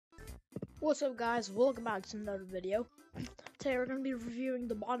What's up guys, welcome back to another video. Today we're going to be reviewing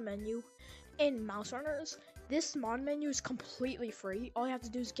the mod menu in Mouse Runners. This mod menu is completely free. All you have to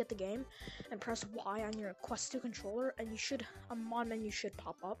do is get the game and press Y on your Quest 2 controller and a mod menu should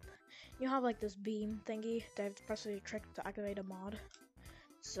pop up. You have like this beam thingy that you have to press a trick to activate a mod.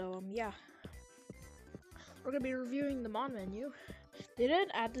 So yeah, we're going to be reviewing the mod menu. They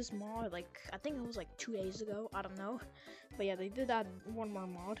did add this mod I think it was like 2 days ago, I don't know. But yeah, they did add one more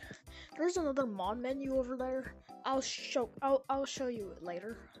mod. There's another mod menu over there. I'll show you it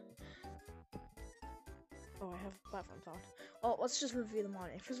later. Oh, I have platforms on. Well, let's just review the mod.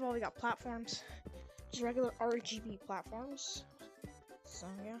 First of all, we got platforms. Just regular RGB platforms. So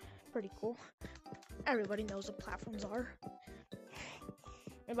yeah, pretty cool. Everybody knows what platforms are.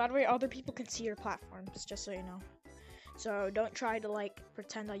 And by the way, other people can see your platforms, just so you know. So don't try to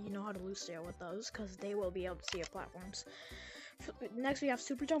pretend that you know how to Lucio with those, because they will be able to see your platforms. Next we have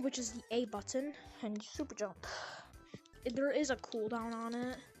super jump, which is the A button, and super jump. There is a cooldown on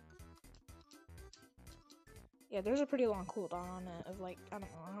it. Yeah, there's a pretty long cooldown on it of I don't know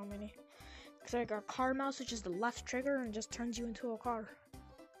how many. Because I got car mouse, which is the left trigger and just turns you into a car.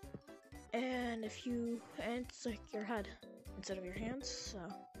 And it's like your head instead of your hands. So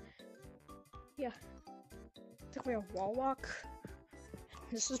yeah. I think we have wall walk.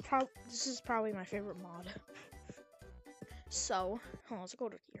 This is probably my favorite mod. So, hold on, let's go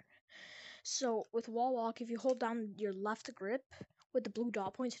to here. So, with wall walk, if you hold down your left grip with the blue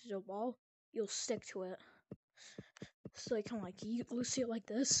dot pointing to the wall, you'll stick to it. So, you can you see it like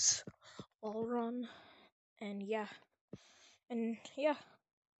this, wall run, and yeah.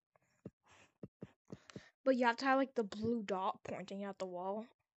 But you have to have the blue dot pointing at the wall,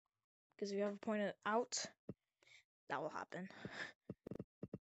 because if you have it pointed out, that will happen.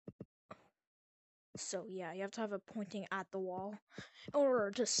 So yeah, you have to have it pointing at the wall in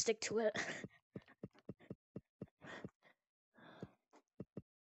order to stick to it.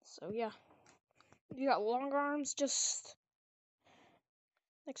 So yeah, you got long arms.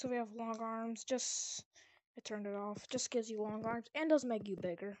 Next we have long arms. I turned it off. Just gives you long arms and does make you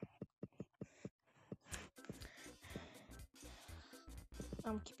bigger.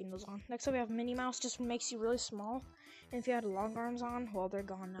 I'm keeping those on. Next up we have Minnie Mouse. Just makes you really small. And if you had long arms on, well, they're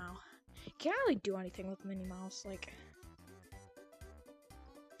gone now. Can't really do anything with Minnie Mouse.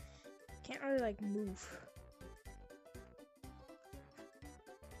 Can't really move.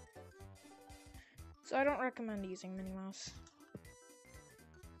 So I don't recommend using Minnie Mouse.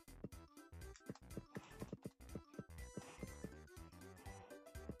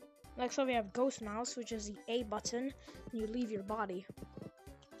 Next up we have Ghost Mouse, which is the A button, and you leave your body.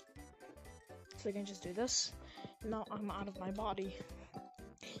 So you can just do this. Now I'm out of my body.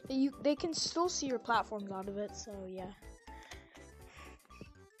 They can still see your platforms out of it, so yeah.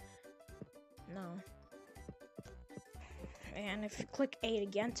 No. And if you click A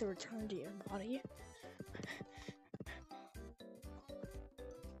again to return to your body.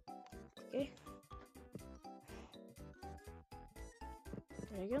 Okay.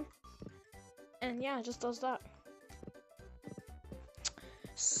 There you go. And yeah, it just does that.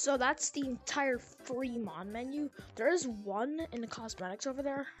 So that's the entire free mod menu. There is one in the cosmetics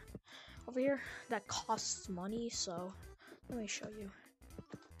over here, that costs money, so let me show you.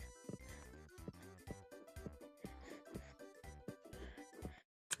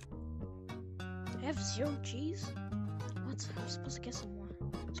 I have 0 G's? What? I'm supposed to get some more.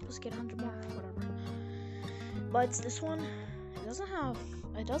 I'm supposed to get 100 more, whatever. But it's this one. It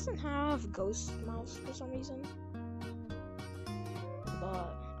doesn't have Ghost Mouse for some reason.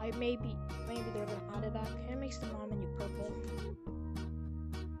 But maybe they're gonna add it back. It makes the mod menu purple.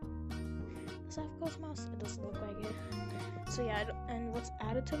 Does that have Ghost Mouse? It doesn't look like it. So yeah, and what's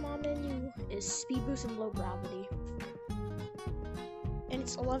added to mod menu is speed boost and low gravity. And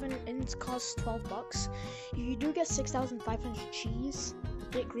it's 11, and it costs $12. You do get 6,500 cheese,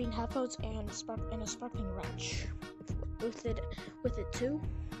 get green headphones, and a sparkling wrench with it too.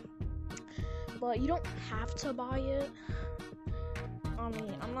 But you don't have to buy it. I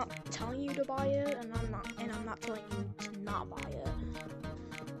mean, I'm not telling you to buy it, and I'm not telling you to not buy it.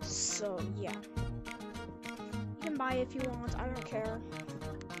 So yeah, you can buy it if you want. I don't care.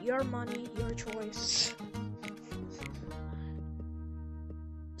 Your money, your choice.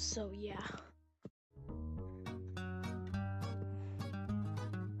 So yeah.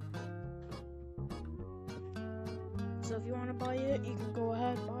 So if you want to buy it, you can go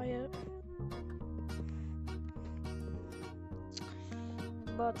ahead, buy it.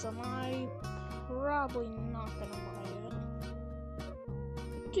 But am I probably not gonna buy it?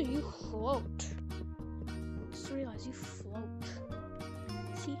 Dude, you float. Just realize you float.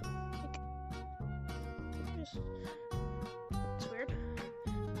 See? It's weird,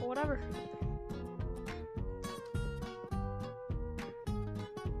 but whatever.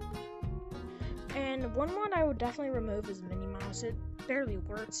 And one mod I would definitely remove is Minnie Mouse. It barely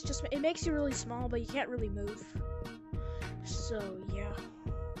works. Just it makes you really small, but you can't really move. So yeah.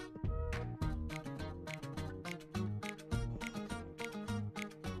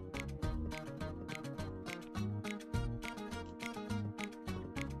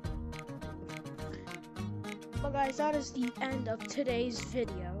 Well guys, that is the end of today's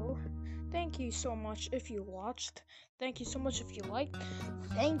video. Thank you so much if you watched. Thank you so much if you liked.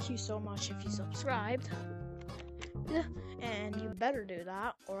 Thank you so much if you subscribed. And you better do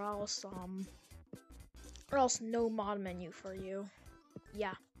that, or else no mod menu for you.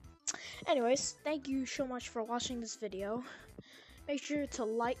 Yeah. Anyways, thank you so much for watching this video. Make sure to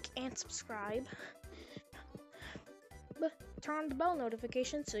like and subscribe. Turn on the bell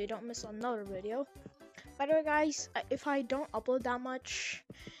notification so you don't miss another video. By the way, guys, if I don't upload that much,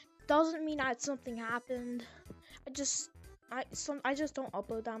 doesn't mean that something happened. I just don't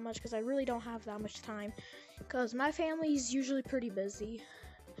upload that much because I really don't have that much time. Because my family's usually pretty busy,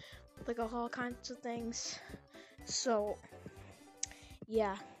 like all kinds of things. So,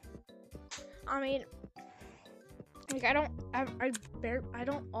 yeah. I mean, like I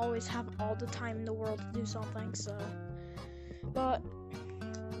don't always have all the time in the world to do something. So,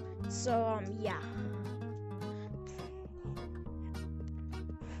 yeah.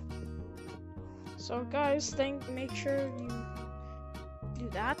 So guys, make sure you do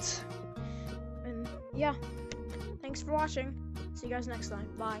that. And yeah, thanks for watching. See you guys next time.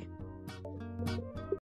 Bye.